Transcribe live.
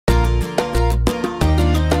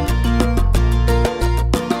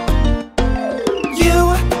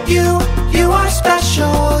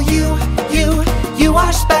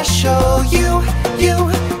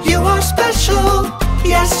special.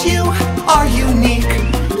 Yes, you are unique.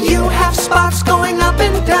 You have spots going up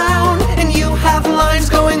and down, and you have lines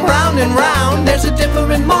going round and round. There's a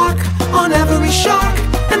different mark on every shark,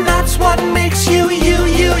 and that's what makes you, you,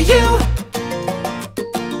 you, you.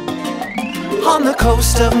 On the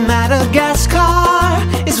coast of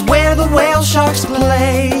Madagascar is where the whale sharks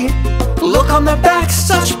play. Look on their backs,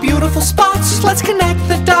 such beautiful spots. Let's connect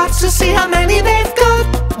the dots to see how many they've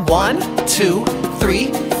got. 1, 2,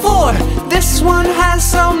 3, 4. This one has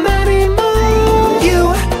so many more.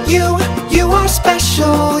 You are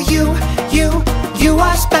special. You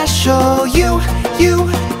are special.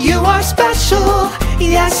 You are special.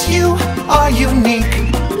 Yes, you are unique.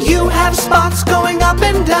 You have spots going up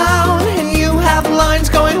and down, and you have lines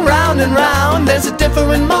going round and round. There's a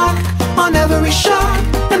different mark on every shark,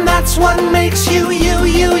 and that's what makes you, you,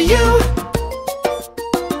 you, you.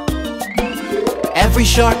 Every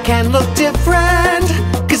shark can look different,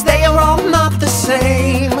 'cause they are all not the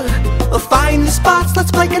same. Find the spots,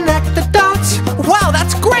 let's play connect the dots. Wow,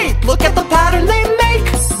 that's great! Look at the pattern they make.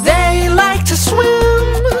 They like to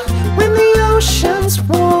swim when the ocean's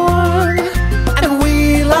warm, and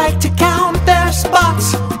we like to count their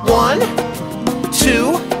spots. 1,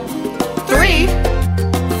 2, 3,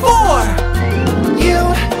 4.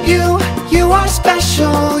 You are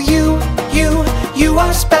special. You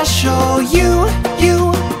are special.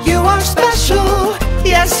 You are special.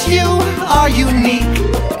 Yes, you are unique.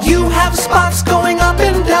 You have spots going up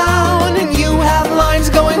and down, and you have lines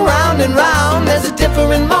going round and round. There's a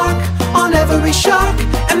different mark on every shark,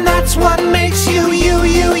 and that's what makes you, you,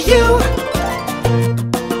 you, you.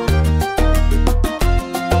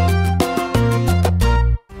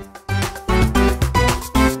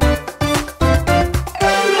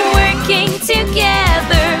 Working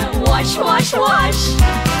together, wash, wash, wash.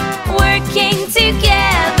 Working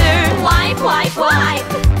together, wipe, wipe, wipe.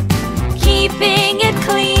 Keeping it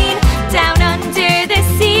clean down under the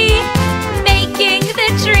sea, making the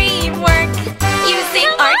dream work using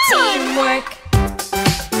our teamwork.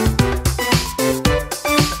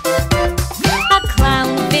 A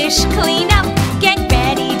clownfish cleanup, get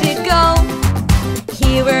ready to go.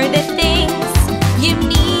 Here are the things you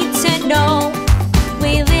need to know.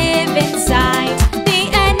 We live inside the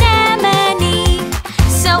anemone,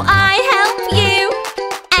 so I help you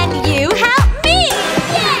and you help me.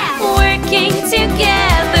 Yeah! Working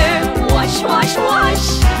together, wash, wash, wash.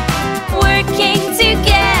 Working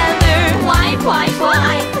together, wipe, wipe,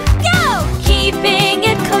 wipe. Go! Keeping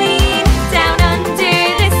it clean down under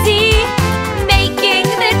the sea, making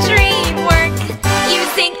the dream work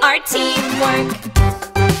using our teamwork.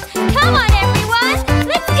 Come on, everyone,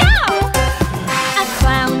 let's go! A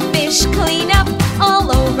clownfish cleanup all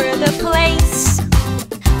over the place.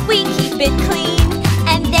 We keep it clean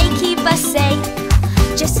and they keep us safe,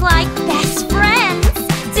 just like best friends,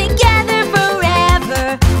 together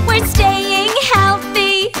forever. We're staying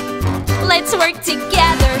healthy. Let's work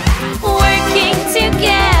together. Working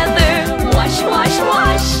together, wash, wash,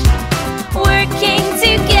 wash. Working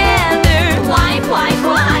together, wipe, wipe,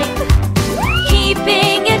 wipe.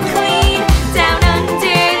 Keeping it clean down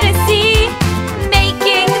under the sea,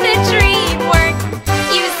 making the dream work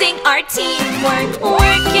using our teamwork.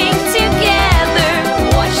 Working together,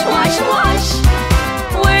 wash, wash, wash.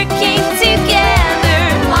 Working together,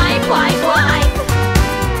 wipe, wipe, wipe.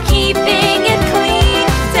 Keeping it clean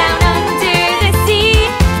down under the sea,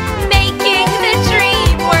 making the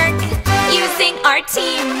dream work using our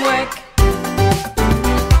teamwork.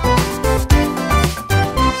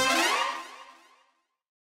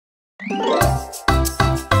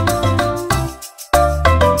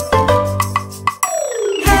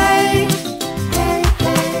 Hey, hey,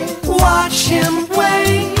 hey, watch him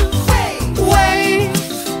wave, wave, wave,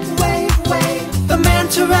 wave, wave. The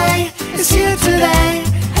Manta Ray is here today.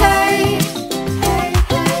 Hey, hey,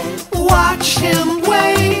 hey, watch him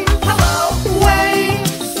wave. Hello, wave,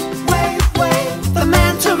 wave, wave. The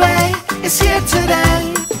Manta Ray is here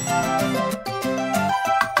today.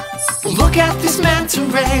 Look at this Manta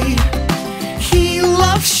Ray. He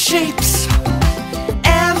loves shapes.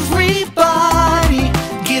 Everybody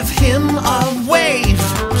give him a wave.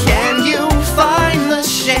 Can you find the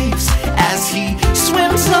shapes as he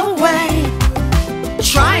swims away?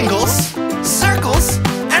 Triangles, circles,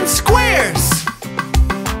 and squares.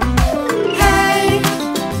 Hey,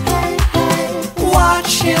 hey, hey,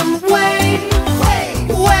 watch him wave, wave,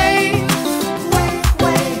 wave, wave,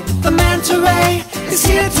 wave. The Manta Ray is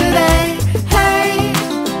here today. Hey,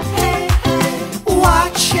 hey, hey,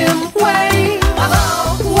 watch him wave. Hello,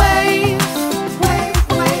 wave, wave,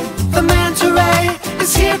 wave. The Manta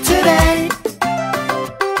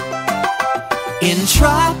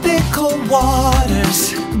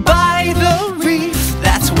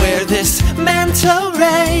Manta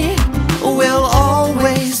Ray will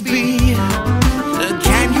always be.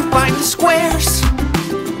 Can you find the squares?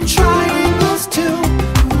 Triangles too.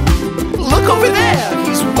 Look over there,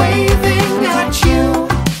 he's waving at you.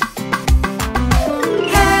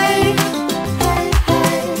 Hey, hey,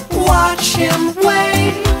 hey, watch him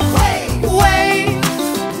wave, wave, wave,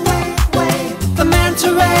 wave, wave. The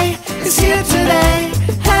Manta Ray is here today.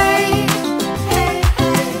 Hey, hey,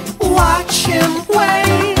 hey, watch him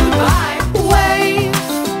wave, wave,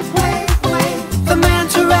 wave, wave. The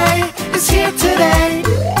Manta Ray is here today.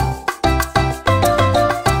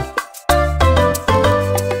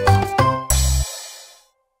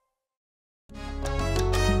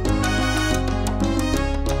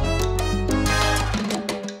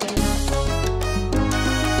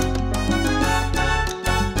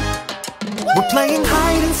 We're playing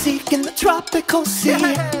hide and seek in the tropical sea.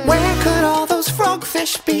 Where could all those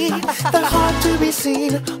frogfish be? They're hard to be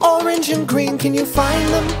seen, orange and green, can you find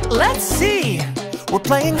them? Let's see! We're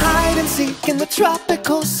playing hide and seek in the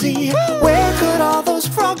tropical sea. Where could all those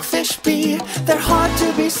frogfish be? They're hard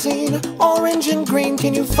to be seen, orange and green,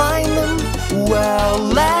 can you find them? Well,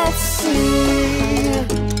 let's see.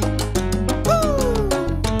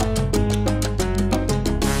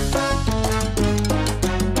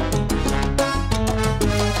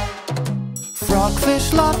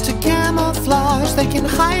 Frogfish love to camouflage. They can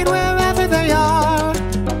hide wherever they are.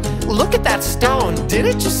 Look at that stone. Did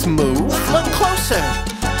it just move? Look closer.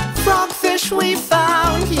 Frogfish, we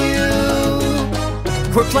found you.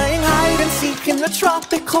 We're playing hide and seek in the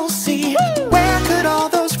tropical sea. Where could all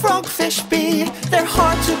those frogfish be? They're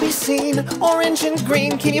hard to be seen, orange and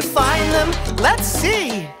green, can you find them? Let's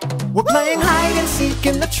see. We're playing hide and seek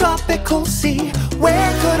in the tropical sea.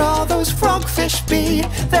 Where could all those frogfish be?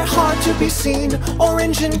 They're hard to be seen,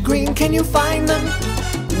 orange and green, can you find them?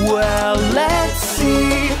 Well, let's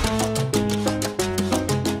see.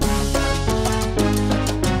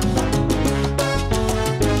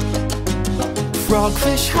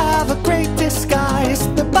 Frogfish have a great disguise.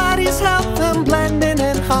 Their bodies help them blend in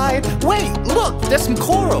and hide. Wait, look, there's some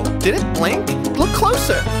coral. Did it blink? Look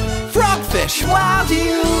closer. Frogfish, wow, do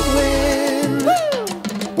you win?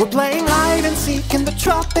 We're playing hide and seek in the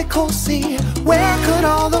tropical sea. Where could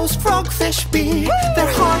all those frogfish be?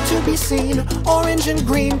 They're hard to be seen, orange and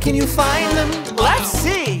green, can you find them? Let's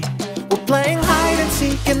see. We're playing hide and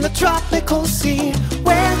seek in the tropical sea.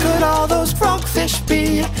 Where could all those frogfish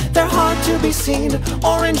be? They're hard to be seen,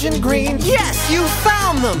 orange and green. Yes, you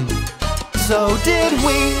found them! So did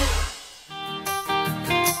we.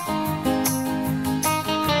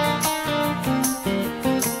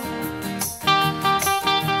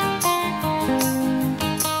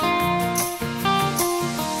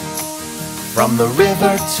 From the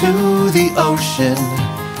river to the ocean,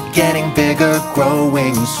 getting bigger,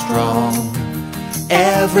 growing strong.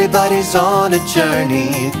 Everybody's on a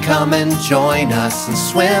journey, come and join us and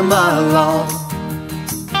swim along.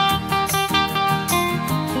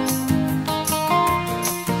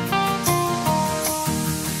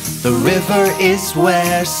 The river is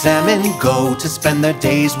where salmon go to spend their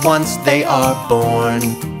days once they are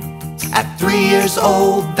born. At 3 years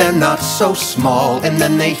old, they're not so small, and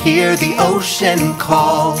then they hear the ocean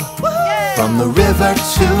call. From the river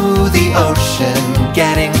to the ocean,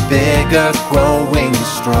 getting bigger, growing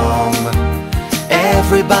strong.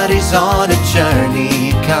 Everybody's on a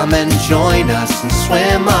journey, come and join us and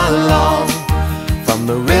swim along. From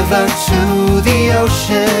the river to the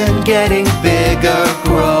ocean, getting bigger,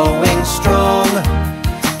 growing strong.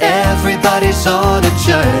 Everybody's on a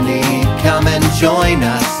journey, come and join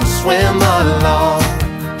us and swim along.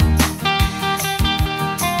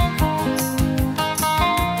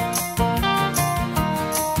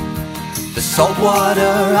 The salt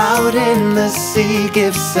water out in the sea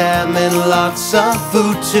gives salmon lots of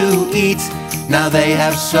food to eat. Now they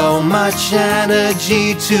have so much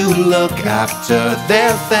energy to look after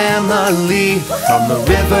their family. From the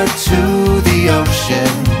river to the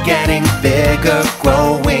ocean, getting bigger,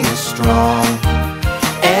 growing strong.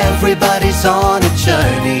 Everybody's on a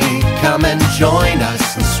journey, come and join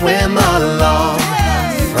us and swim along.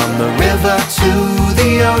 From the river to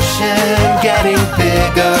the ocean, getting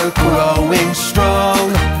bigger, growing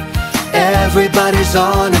strong. Everybody's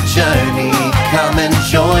on a journey, come and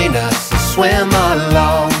join us and swim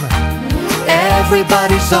along.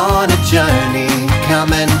 Everybody's on a journey,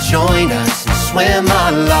 come and join us and swim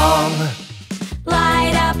along.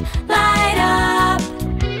 Light up,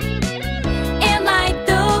 and light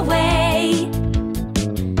the way,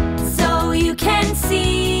 so you can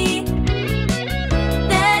see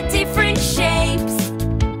the different shapes.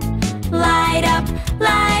 Light up,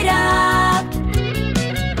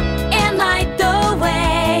 and light the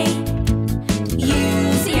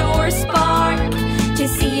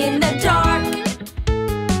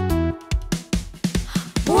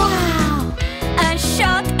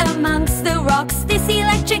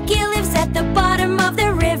electric eel lives at the bottom of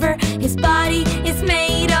the river. His body is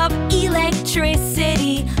made of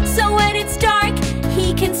electricity, so when it's dark,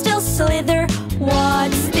 he can still slither.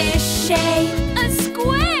 What's this shape? A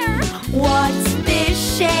square. What's this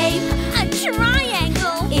shape? A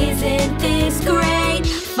triangle. Isn't this great?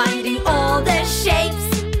 Finding all the shapes.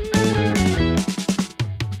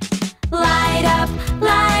 Light up,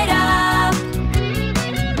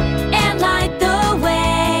 and light the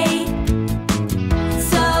way,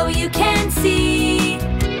 so you can see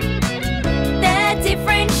the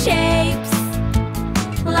different shapes.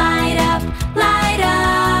 Light up,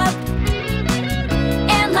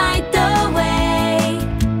 and light the way.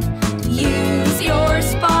 Use your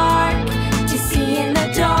spark to see in the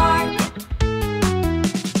dark.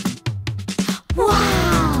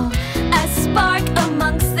 Wow! A spark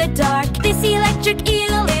amongst the dark. This electric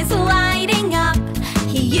eel is lighting up.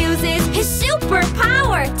 He uses his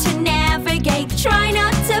superpower to navigate. Try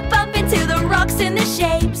not to bump into the rocks and the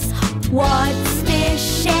shapes. What's this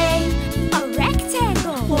shape? A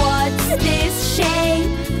rectangle. What's this shape?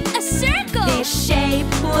 A circle. This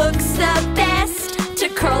shape looks the best to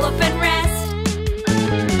curl up and rest.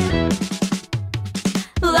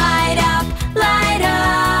 Light up,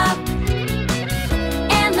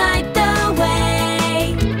 and light the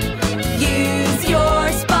way. Use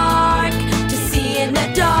your spark to see in the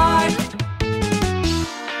dark.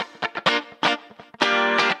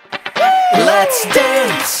 Let's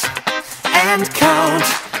dance and count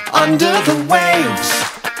under the waves.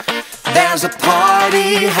 There's a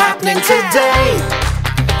party happening today.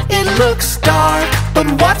 It looks dark, but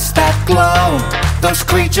what's that glow? Those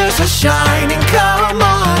creatures are shining. Come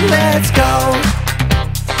on, let's go.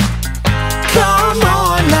 Come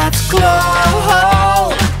on, let's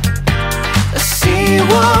glow. See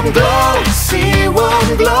one glow, see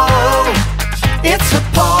one glow. It's a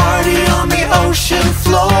party on the ocean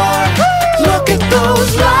floor. Look at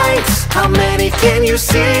those lights, how many can you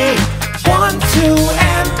see? 1, 2,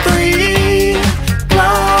 and 3.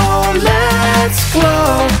 Glow, let's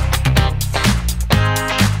glow.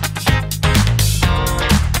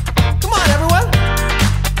 Come on, everyone.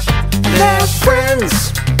 Their friends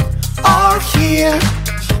are here.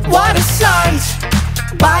 What a sight!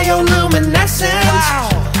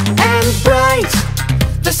 Bioluminescent and bright.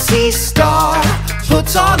 The sea star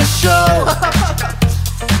puts on a show.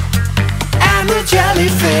 And the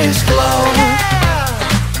jellyfish glow.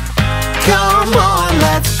 Come on,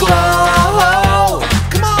 let's glow.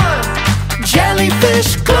 Come on.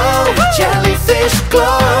 Jellyfish glow, jellyfish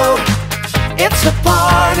glow. It's a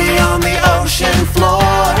party on the ocean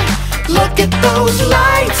floor. Look at those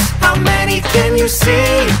lights, how many can you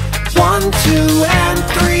see? 1, 2, and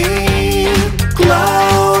 3.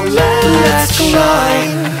 Glow, let's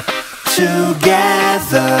shine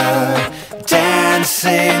together,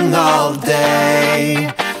 dancing all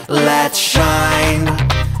day. Let's shine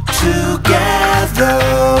together,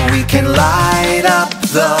 we can light up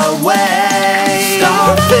the way.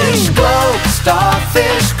 Starfish glow,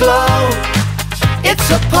 starfish glow. It's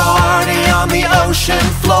a party on the ocean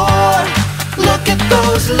floor. Look at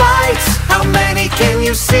those lights, how many can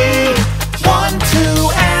you see? 1,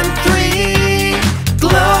 2, and 3.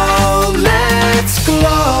 Glow, let's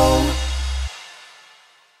glow.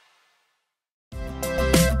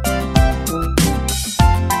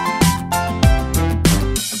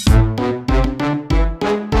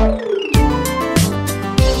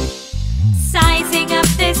 Sizing up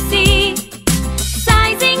the sea,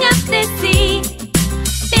 sizing up the sea.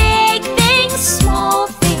 Big things, small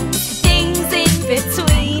things, things in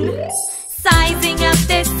between. Sizing up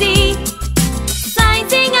the sea,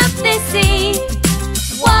 sizing up the sea.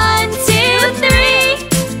 1, 2, 3,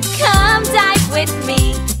 come dive with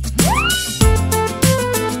me.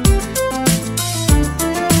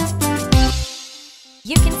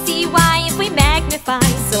 You can see why if we magnify,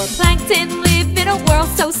 zooplankton live in a world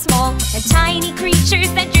so small. And tiny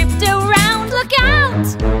creatures that drift around, look out!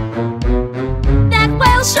 That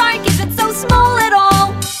whale shark isn't so small at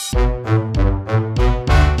all.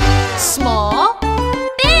 Small,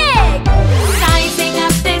 big. Sizing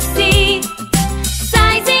up the sea,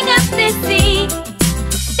 sizing up the sea.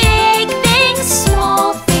 Big things,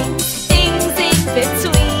 small things, things in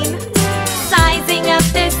between. Sizing up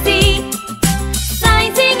the sea,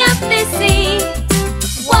 sizing up the sea.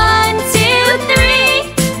 1, 2,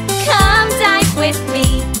 3, come dive with me.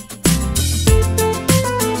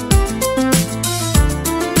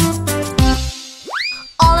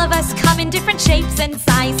 All of us come in different shapes and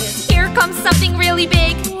sizes. Here comes something really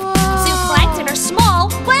big. Zooplankton are small,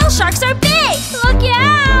 whale sharks are big. Look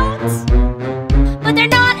out! But they're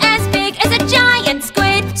not as big as a giant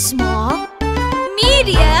squid. Small, medium,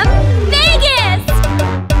 Stadium, Vegas!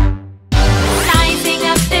 Sizing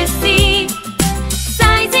up the sea,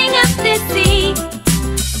 sizing up the sea.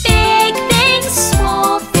 Big things,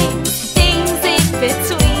 small things, things in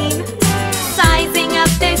between. Sizing up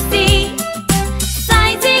the sea,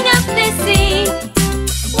 sizing up the sea.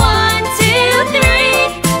 1, 2, 3,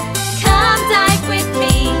 come dive with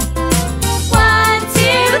me. 1,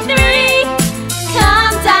 2, 3,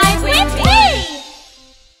 come dive with me.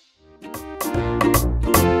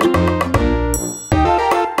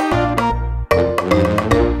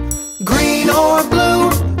 Green or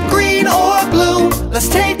blue, let's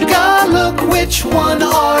take a look. Which one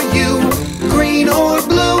are you? Green or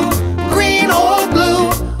blue,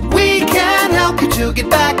 we can help you to get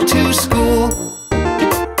back to school.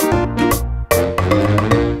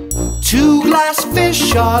 Two glass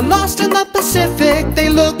fish are lost in the Pacific. They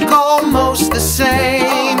look almost the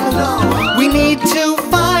same. We need to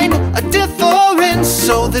find a difference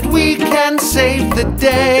so that we can save the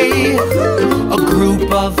day. A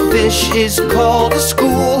group of fish is called a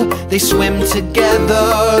school. They swim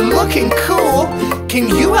together looking cool. Can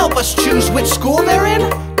you help us choose which school they're in?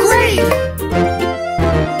 Great!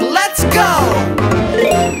 Let's go!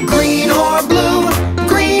 Green or blue,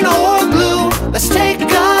 let's take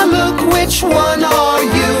a look. Which one are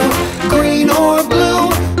you? Green or blue,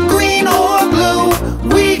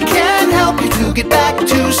 we can help you to get back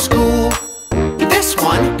to school. This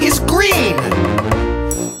one is green.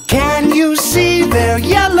 Can you see their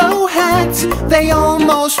yellow hats? They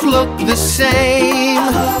almost look the same,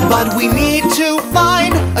 but we need to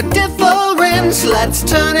find a difference. Let's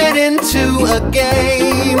turn it into a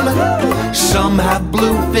game. Some have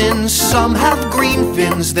blue fins, some have green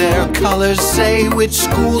fins. Their colors say which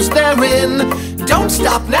schools they're in. Don't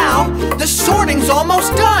stop now, the sorting's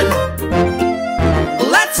almost done.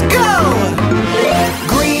 Let's go!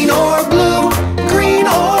 Green or blue,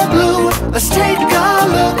 let's take a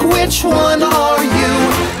look. Which one are you?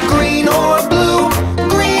 Green or blue,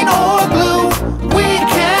 we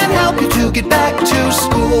can help you to get back to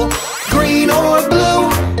school. Green or blue,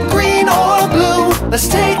 let's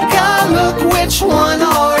take a look. Which one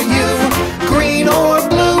are you? Green or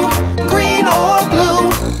blue,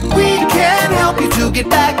 we can help you to get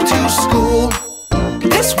back to school.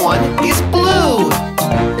 This one is blue.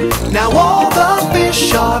 Now all the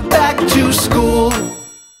fish are back to school.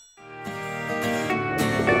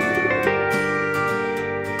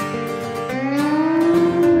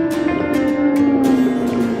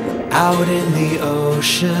 Out in the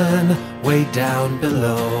ocean, way down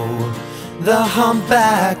below, the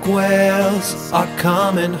humpback whales are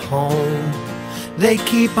coming home. They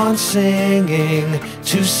keep on singing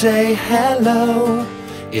to say hello.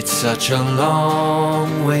 It's such a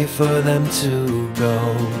long way for them to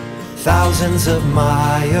go. Thousands of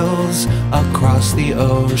miles across the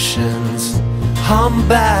oceans,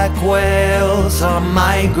 humpback whales are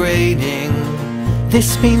migrating.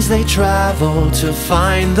 This means they travel to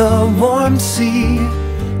find the warm sea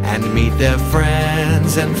and meet their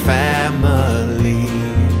friends and family.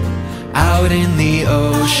 Out in the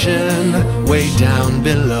ocean, way down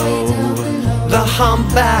below, the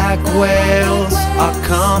humpback whales are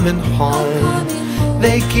coming home.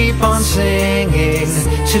 They keep on singing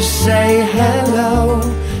to say hello.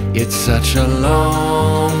 It's such a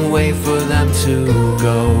long way for them to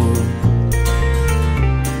go.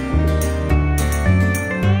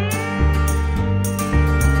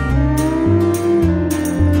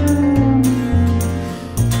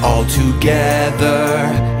 All together,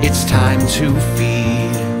 it's time to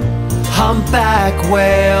feed. Humpback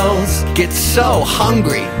whales get so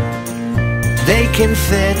hungry. They can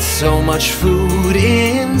fit so much food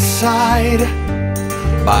inside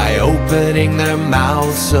by opening their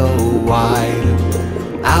mouths so wide.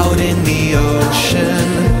 Out in the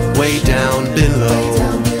ocean, way down below,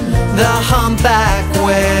 the humpback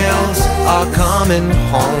whales are coming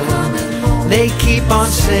home. They keep on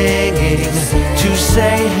singing to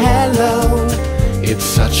say hello. It's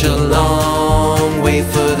such a long way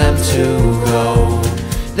for them to go.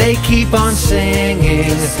 They keep on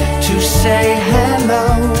singing to say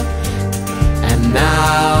hello. And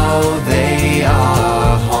now they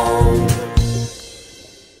are home.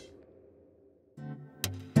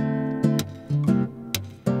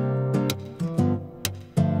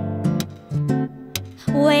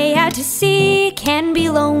 Way out to sea can be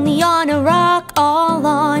lonely on a rock all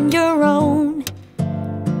on your own.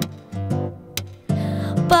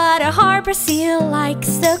 But a harbor seal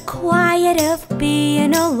likes the quiet of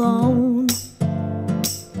being alone.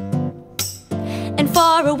 And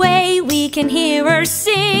far away we can hear her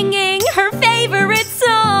singing her favorite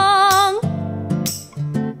song.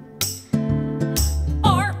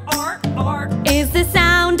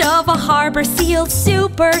 harbor seal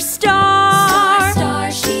superstar.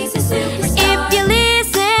 She's a superstar. If you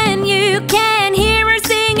listen, you can hear her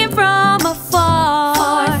singing from afar.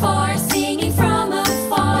 Far, far, singing from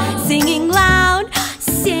afar. Singing loud,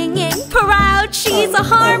 singing proud. She's a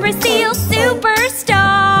harbor seal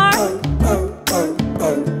superstar.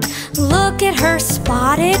 Look at her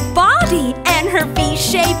spotted body and her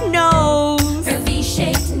V-shaped nose. Her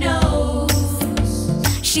V-shaped nose.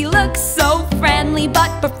 She looks so friendly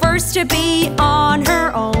but prefers to be on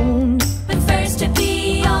her own. Prefers to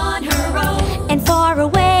be on her own. And far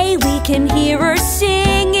away we can hear her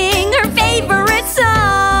singing her favorite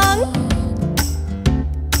song.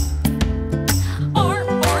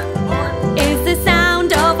 Is the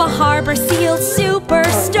sound of a harbor seal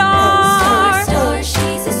superstar.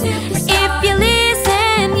 She's a superstar. If you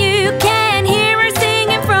listen, you can hear her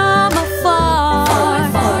singing from afar. Far,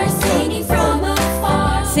 far, singing from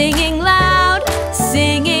afar. Singing loud,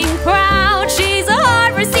 singing proud. She's a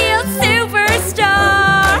harbor seal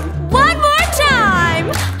superstar. One more time.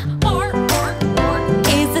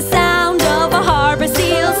 Is the sound of a harbor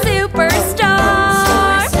seal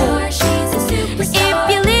superstar. She's a superstar. If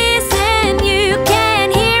you listen, you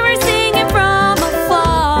can hear her singing from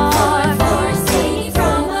afar. Far, far, singing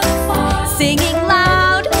from afar. Singing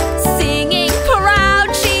loud, singing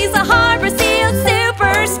proud. She's a harbor seal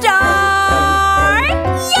superstar.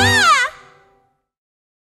 Yeah!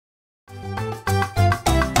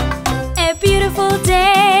 A beautiful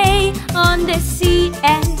day on the sea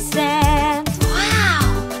and sand. Wow!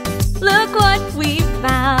 Look what we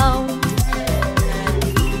found.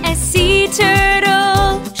 A sea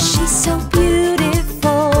turtle. She's so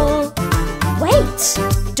beautiful. Wait!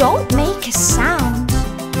 Don't make a sound.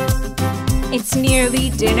 It's nearly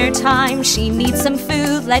dinner time. She needs some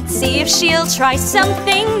food. Let's see if she'll try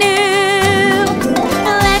something new.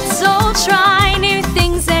 Let's all try new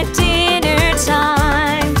things at dinner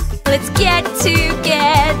time. Let's get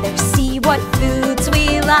together, see what foods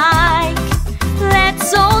we like.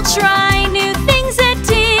 Let's all try new things at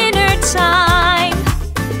dinner time.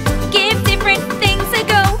 Give different things a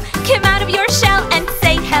go. Come out of your shell and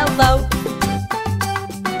say hello.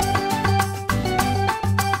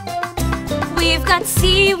 We've got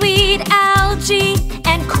seaweed, algae,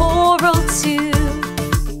 and coral too.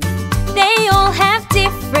 They all have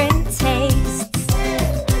different tastes.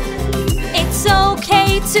 It's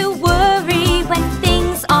okay to worry when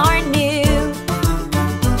things are new.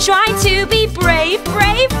 Try to be brave,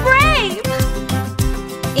 brave, brave.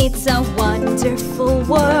 It's a wonderful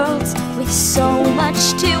world with so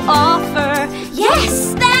much to offer.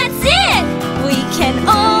 Yes, that's it! We can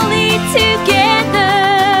all eat together.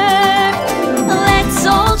 Let's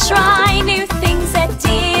all try new things at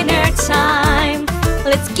dinner time.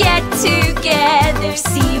 Let's get together,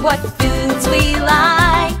 see what foods we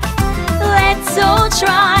like. Let's all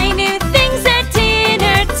try new things at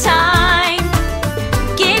dinner time.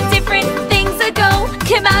 Give different things a go.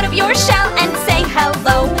 Come out of your shell and say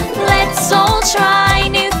hello. Let's all try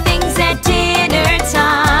new things at dinner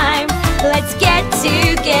time. Let's get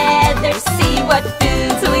together, see what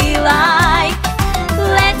foods we like.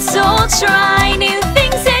 Let's all try new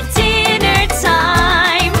things at dinner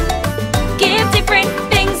time. Give different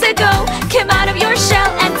things a go. Come out of your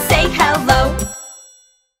shell and say hello.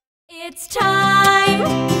 It's time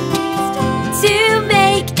to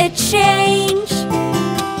make a change.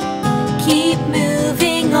 Keep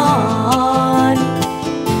moving on.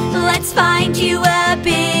 Let's find you a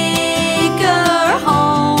bigger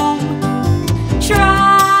home.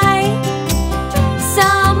 Try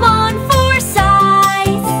some on for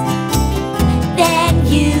size. Then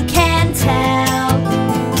you can tell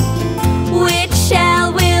which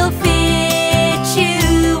shell will fit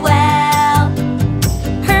you well.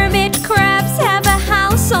 Hermit crabs have a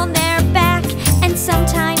house on their back, and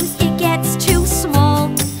sometimes it gets too small.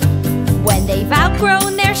 When they've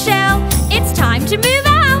outgrown their shell, it's time to move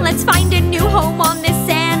out. Let's find a new home on this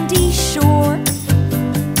sandy shore.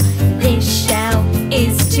 This shell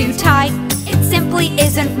is too tight, it simply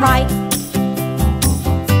isn't right.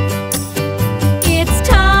 It's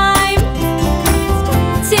time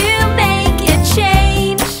to make a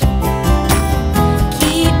change.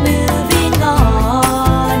 Keep moving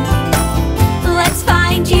on. Let's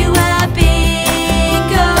find you a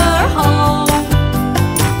bigger home.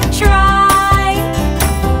 Try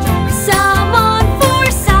some on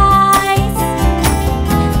for size.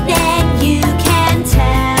 Then you can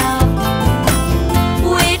tell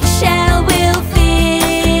which shell will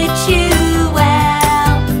fit you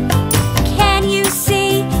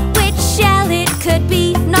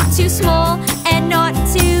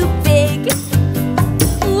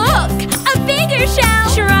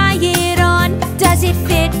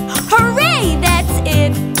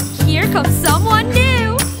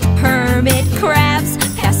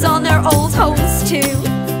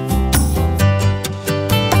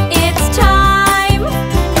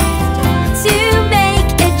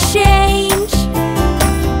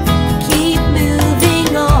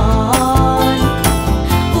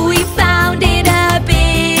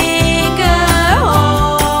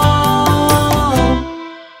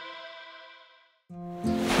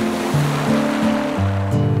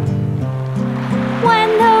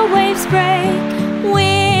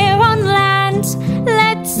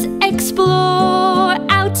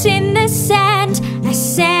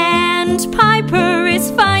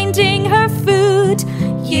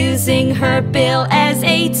using her bill as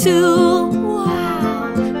a tool.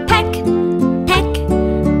 Wow! Peck, peck,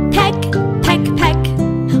 peck, peck, peck.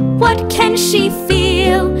 What can she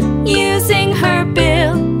feel using her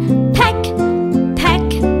bill? Peck, peck,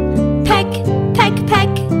 peck, peck,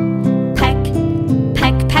 peck, peck,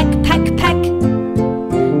 peck, peck, peck, peck.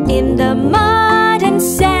 In the mud and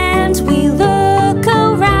sand we look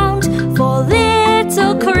around for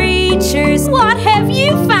little creatures. What have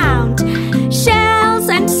you found? Shells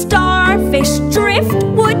and starfish,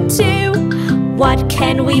 driftwood too. What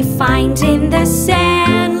can we find in the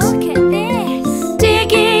sand? Look at this.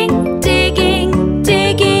 Digging, digging,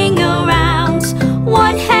 digging around.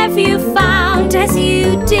 What have you found as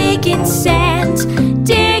you dig in sand?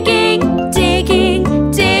 Digging,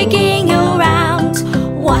 digging, digging around.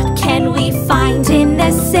 What can we find in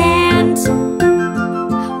the sand?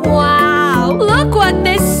 Wow, look what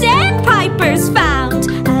the Sandpiper's found.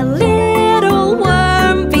 A little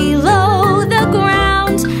worm below the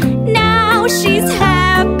ground. Now she's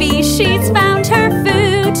happy, she's found her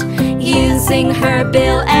food, using her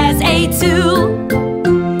bill as a tool.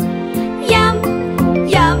 Yum,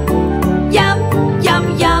 yum, yum,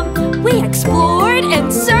 yum, yum. We explored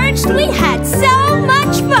and searched, we had so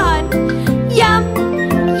much fun. Yum,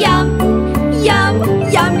 yum, yum,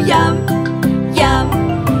 yum, yum, yum,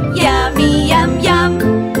 yummy, yum, yum.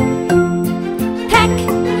 Peck,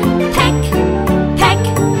 peck, peck,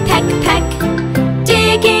 peck, peck.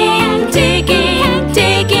 Digging, digging,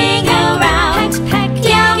 digging around.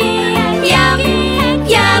 Yum, yum,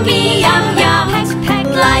 yummy, yum, yum.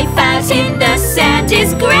 Life out in the sand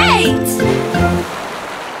is great.